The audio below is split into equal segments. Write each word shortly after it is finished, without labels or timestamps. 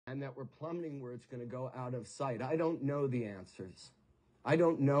and that we're plummeting where it's going to go out of sight. I don't know the answers. I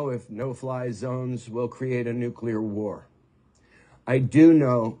don't know if no-fly zones will create a nuclear war. I do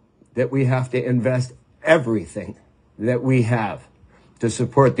know that we have to invest everything that we have to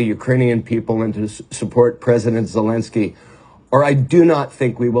support the Ukrainian people and to support President Zelensky, or I do not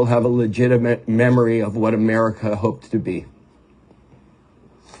think we will have a legitimate memory of what America hoped to be.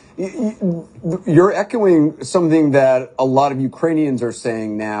 You're echoing something that a lot of Ukrainians are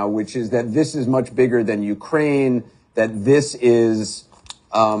saying now, which is that this is much bigger than Ukraine, that this is,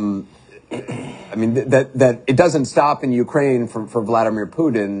 that it doesn't stop in Ukraine for Vladimir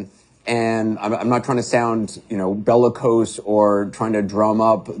Putin. And I'm not trying to sound, bellicose or trying to drum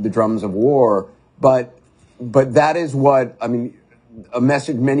up the drums of war, but that is what, a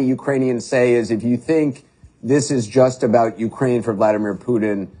message many Ukrainians say is if you think this is just about Ukraine for Vladimir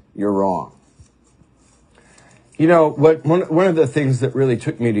Putin, you're wrong. One of the things that really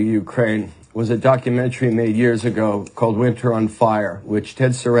took me to Ukraine was a documentary made years ago called Winter on Fire, which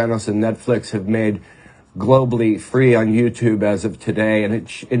Ted Sarandos and Netflix have made globally free on YouTube as of today.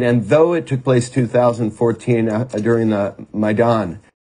 And though it took place 2014 during the Maidan,